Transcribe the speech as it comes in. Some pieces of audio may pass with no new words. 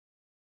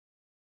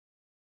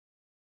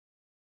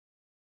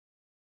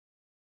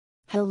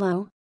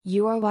Hello,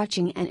 you are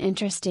watching an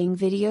interesting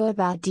video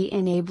about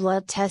DNA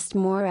blood test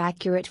more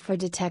accurate for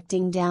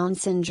detecting Down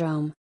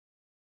syndrome.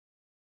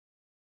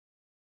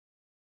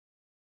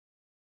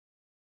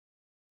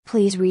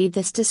 Please read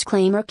this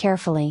disclaimer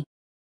carefully.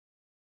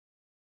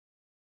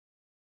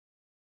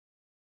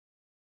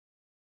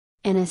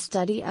 In a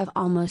study of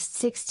almost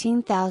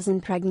 16,000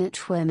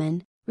 pregnant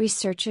women,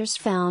 researchers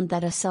found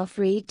that a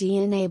cell-free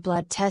DNA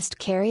blood test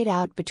carried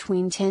out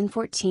between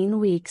 10-14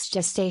 weeks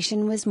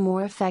gestation was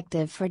more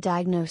effective for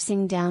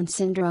diagnosing Down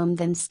syndrome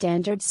than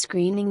standard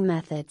screening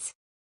methods.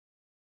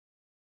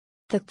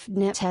 The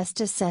CFDNA test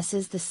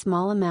assesses the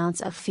small amounts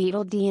of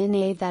fetal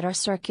DNA that are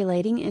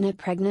circulating in a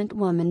pregnant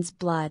woman's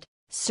blood,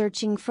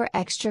 searching for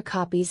extra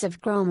copies of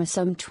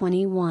chromosome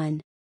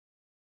 21.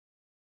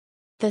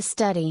 The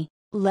study,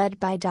 led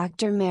by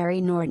Dr.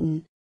 Mary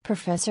Norton,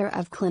 Professor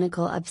of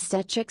Clinical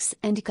Obstetrics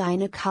and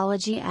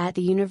Gynecology at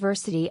the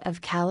University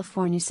of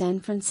California, San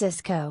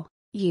Francisco,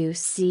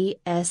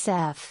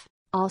 UCSF,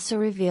 also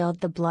revealed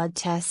the blood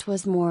test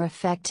was more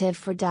effective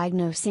for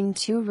diagnosing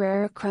two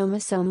rarer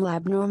chromosomal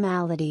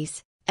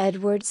abnormalities,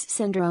 Edwards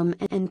syndrome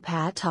and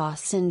Patau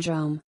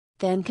syndrome,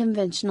 than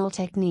conventional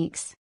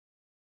techniques.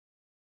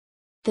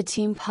 The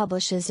team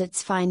publishes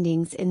its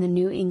findings in the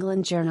New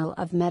England Journal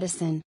of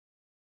Medicine.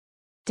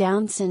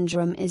 Down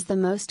syndrome is the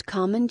most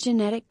common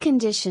genetic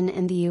condition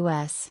in the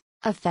U.S.,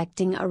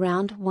 affecting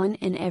around 1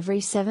 in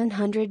every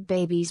 700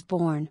 babies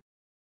born.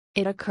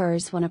 It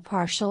occurs when a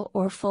partial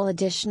or full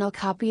additional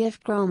copy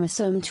of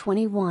chromosome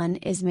 21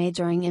 is made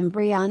during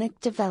embryonic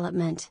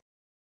development.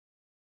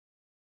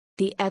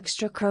 The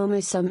extra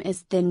chromosome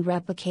is then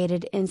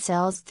replicated in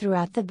cells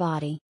throughout the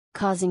body,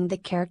 causing the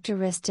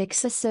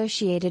characteristics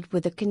associated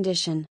with the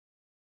condition.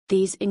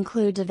 These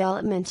include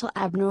developmental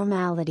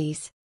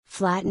abnormalities,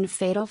 flattened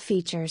facial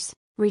features,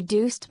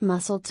 reduced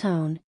muscle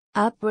tone,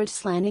 upward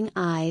slanting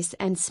eyes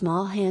and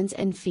small hands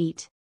and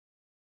feet.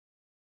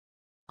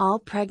 All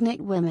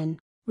pregnant women,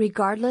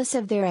 regardless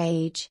of their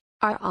age,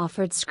 are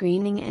offered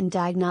screening and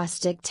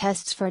diagnostic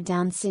tests for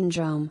Down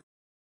syndrome.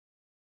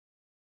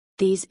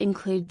 These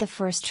include the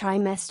first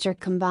trimester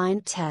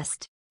combined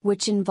test,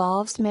 which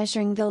involves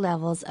measuring the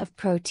levels of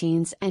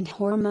proteins and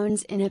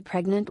hormones in a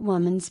pregnant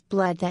woman's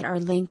blood that are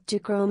linked to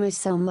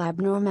chromosomal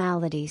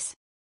abnormalities.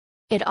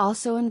 It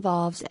also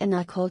involves a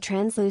knuckle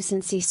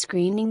translucency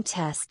screening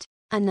test,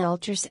 an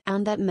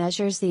ultrasound that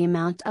measures the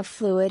amount of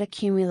fluid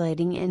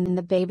accumulating in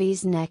the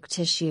baby's neck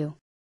tissue.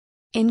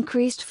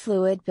 Increased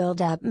fluid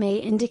buildup may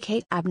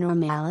indicate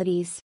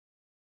abnormalities.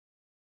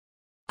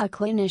 A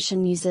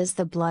clinician uses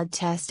the blood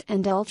test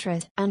and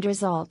ultrasound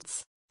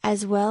results,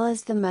 as well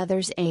as the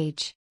mother's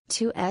age,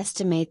 to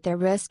estimate their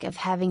risk of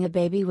having a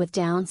baby with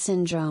Down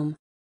syndrome.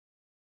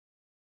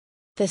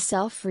 The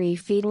cell-free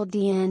fetal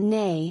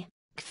DNA,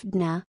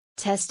 CFDNA,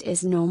 test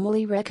is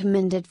normally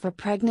recommended for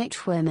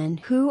pregnant women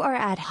who are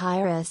at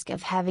high risk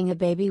of having a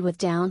baby with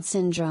Down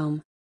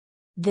syndrome.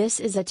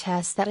 This is a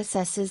test that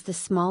assesses the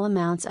small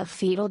amounts of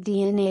fetal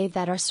DNA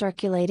that are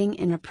circulating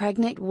in a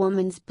pregnant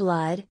woman's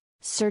blood,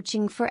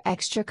 searching for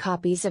extra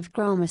copies of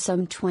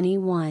chromosome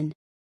 21.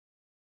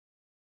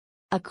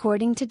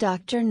 According to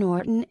Dr.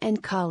 Norton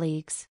and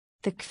colleagues,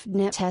 the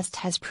CFDNA test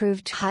has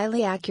proved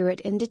highly accurate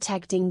in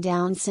detecting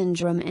Down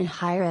syndrome in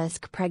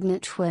high-risk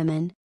pregnant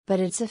women, but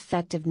its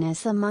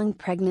effectiveness among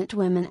pregnant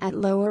women at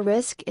lower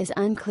risk is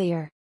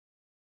unclear.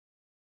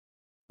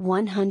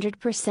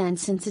 100%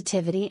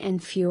 sensitivity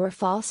and fewer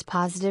false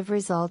positive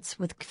results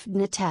with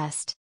CFDNA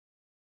test.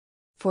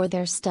 For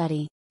their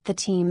study, the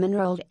team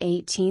enrolled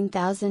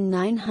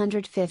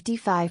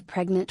 18,955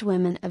 pregnant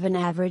women of an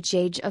average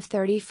age of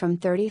 30 from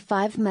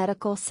 35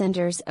 medical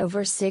centers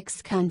over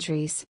 6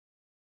 countries.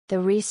 The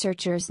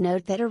researchers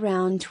note that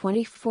around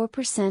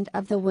 24%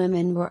 of the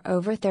women were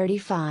over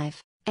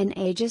 35, an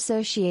age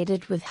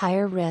associated with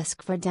higher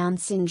risk for Down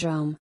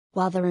syndrome,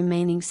 while the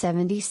remaining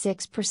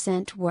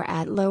 76% were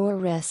at lower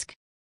risk.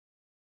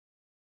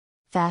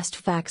 Fast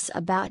facts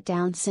about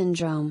Down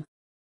syndrome.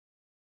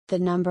 The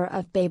number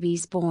of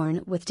babies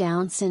born with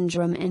Down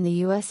syndrome in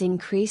the U.S.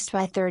 increased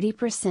by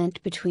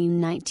 30% between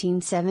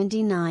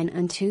 1979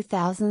 and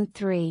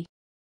 2003.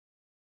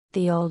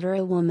 The older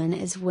a woman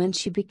is when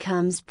she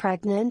becomes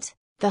pregnant,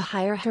 the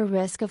higher her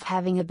risk of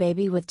having a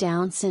baby with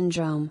Down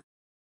syndrome.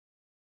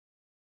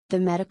 The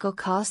medical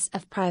costs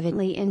of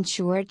privately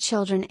insured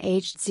children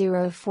aged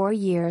 0-4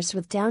 years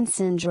with Down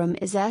syndrome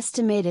is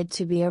estimated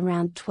to be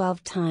around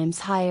 12 times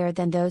higher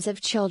than those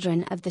of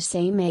children of the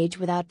same age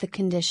without the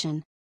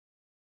condition.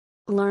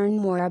 Learn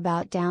more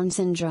about Down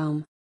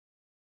syndrome.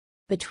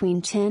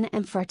 Between 10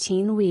 and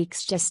 14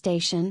 weeks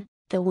gestation,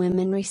 the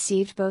women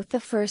received both the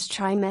first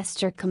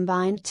trimester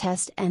combined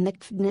test and the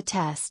CFDNA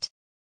test.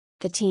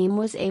 The team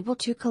was able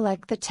to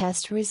collect the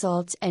test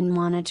results and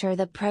monitor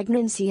the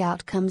pregnancy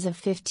outcomes of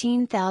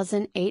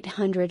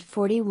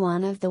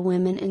 15,841 of the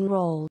women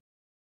enrolled.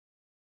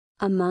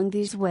 Among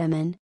these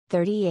women,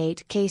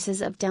 38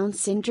 cases of Down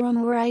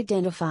syndrome were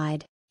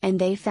identified, and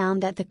they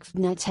found that the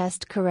CFDNA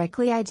test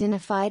correctly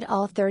identified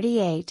all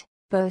 38,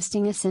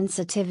 boasting a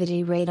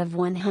sensitivity rate of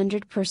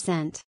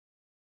 100%.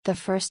 The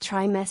first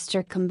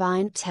trimester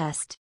combined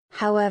test,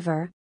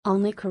 however,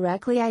 only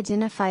correctly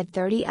identified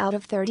 30 out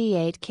of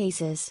 38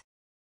 cases.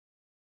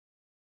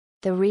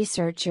 The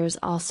researchers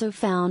also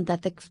found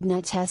that the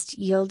CFDNA test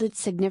yielded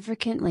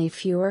significantly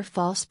fewer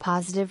false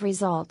positive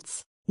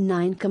results,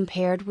 9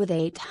 compared with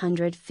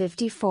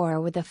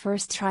 854 with the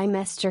first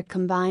trimester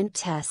combined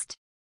test.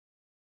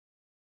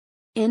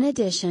 In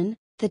addition,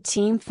 the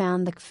team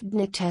found the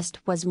CFDNA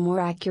test was more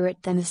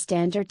accurate than the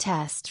standard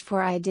test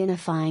for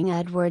identifying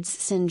Edwards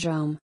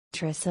syndrome,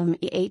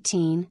 trisomy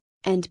 18,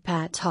 and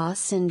Patau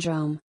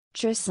syndrome,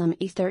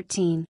 trisomy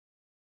 13.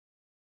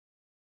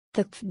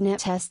 The CFDNA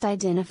test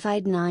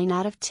identified 9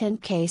 out of 10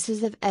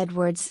 cases of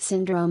Edwards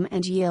syndrome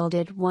and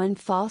yielded 1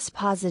 false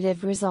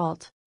positive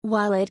result,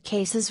 while 8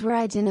 cases were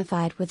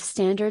identified with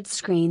standard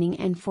screening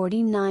and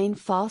 49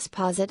 false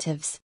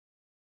positives.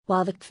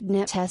 While the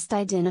CFDNA test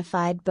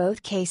identified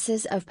both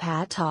cases of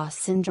Patau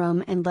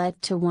syndrome and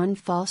led to 1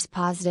 false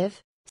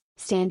positive,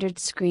 standard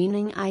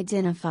screening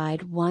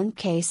identified 1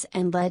 case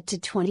and led to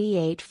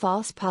 28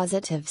 false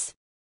positives.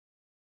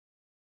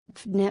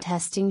 CFDNA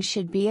testing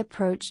should be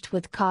approached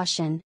with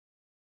caution.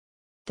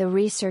 The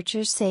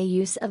researchers say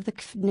use of the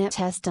CFDNA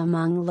test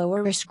among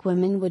lower-risk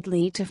women would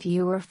lead to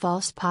fewer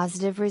false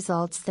positive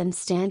results than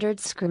standard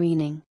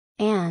screening,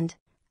 and,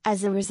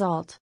 as a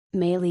result,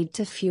 may lead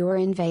to fewer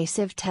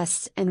invasive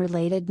tests and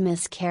related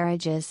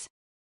miscarriages.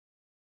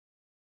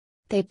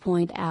 They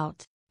point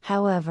out,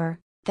 however,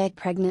 that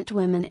pregnant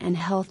women and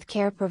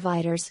healthcare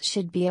providers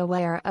should be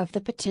aware of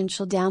the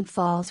potential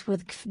downfalls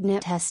with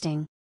CFDNA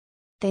testing.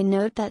 They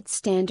note that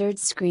standard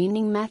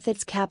screening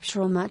methods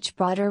capture a much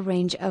broader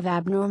range of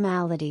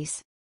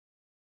abnormalities.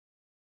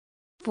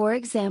 For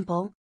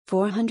example,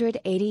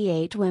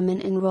 488 women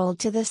enrolled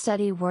to the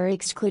study were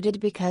excluded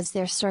because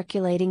their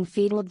circulating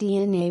fetal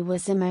DNA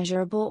was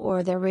immeasurable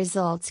or their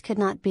results could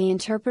not be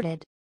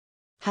interpreted.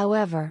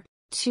 However,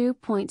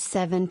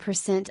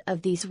 2.7%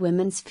 of these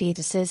women's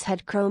fetuses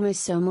had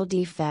chromosomal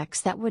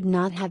defects that would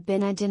not have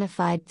been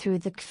identified through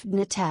the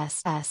CFDNA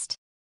test.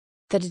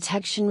 The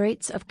detection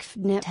rates of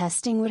CFDNA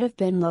testing would have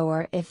been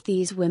lower if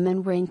these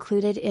women were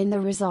included in the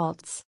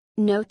results,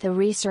 note the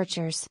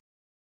researchers.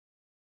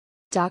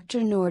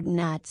 Dr. Norden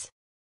adds,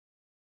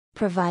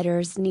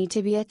 providers need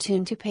to be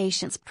attuned to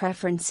patients'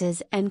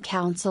 preferences and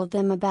counsel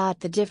them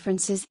about the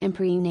differences in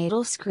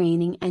prenatal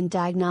screening and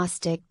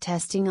diagnostic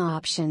testing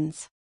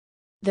options.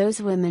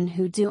 Those women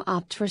who do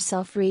opt for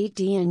self-read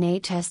DNA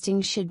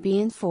testing should be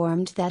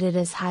informed that it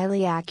is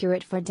highly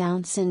accurate for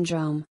Down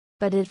syndrome,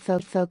 but it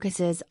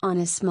focuses on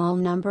a small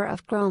number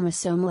of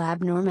chromosomal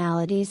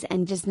abnormalities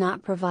and does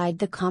not provide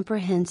the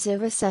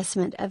comprehensive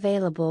assessment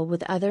available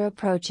with other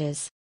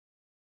approaches.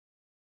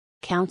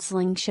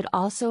 Counseling should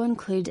also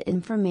include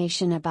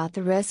information about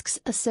the risks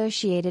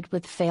associated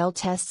with failed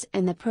tests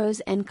and the pros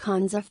and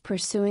cons of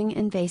pursuing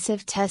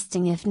invasive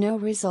testing if no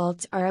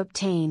results are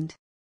obtained.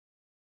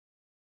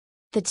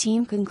 The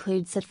team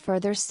concludes that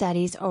further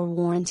studies are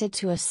warranted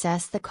to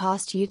assess the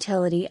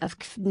cost-utility of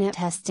CFDNA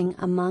testing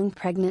among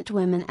pregnant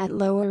women at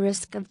lower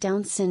risk of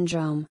Down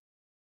syndrome.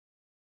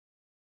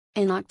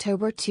 In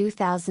October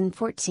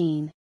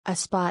 2014, a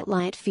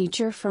spotlight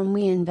feature from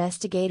We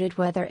investigated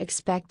whether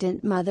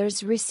expectant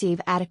mothers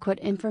receive adequate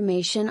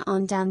information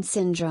on Down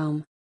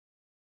syndrome.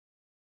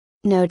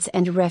 Notes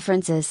and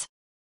references.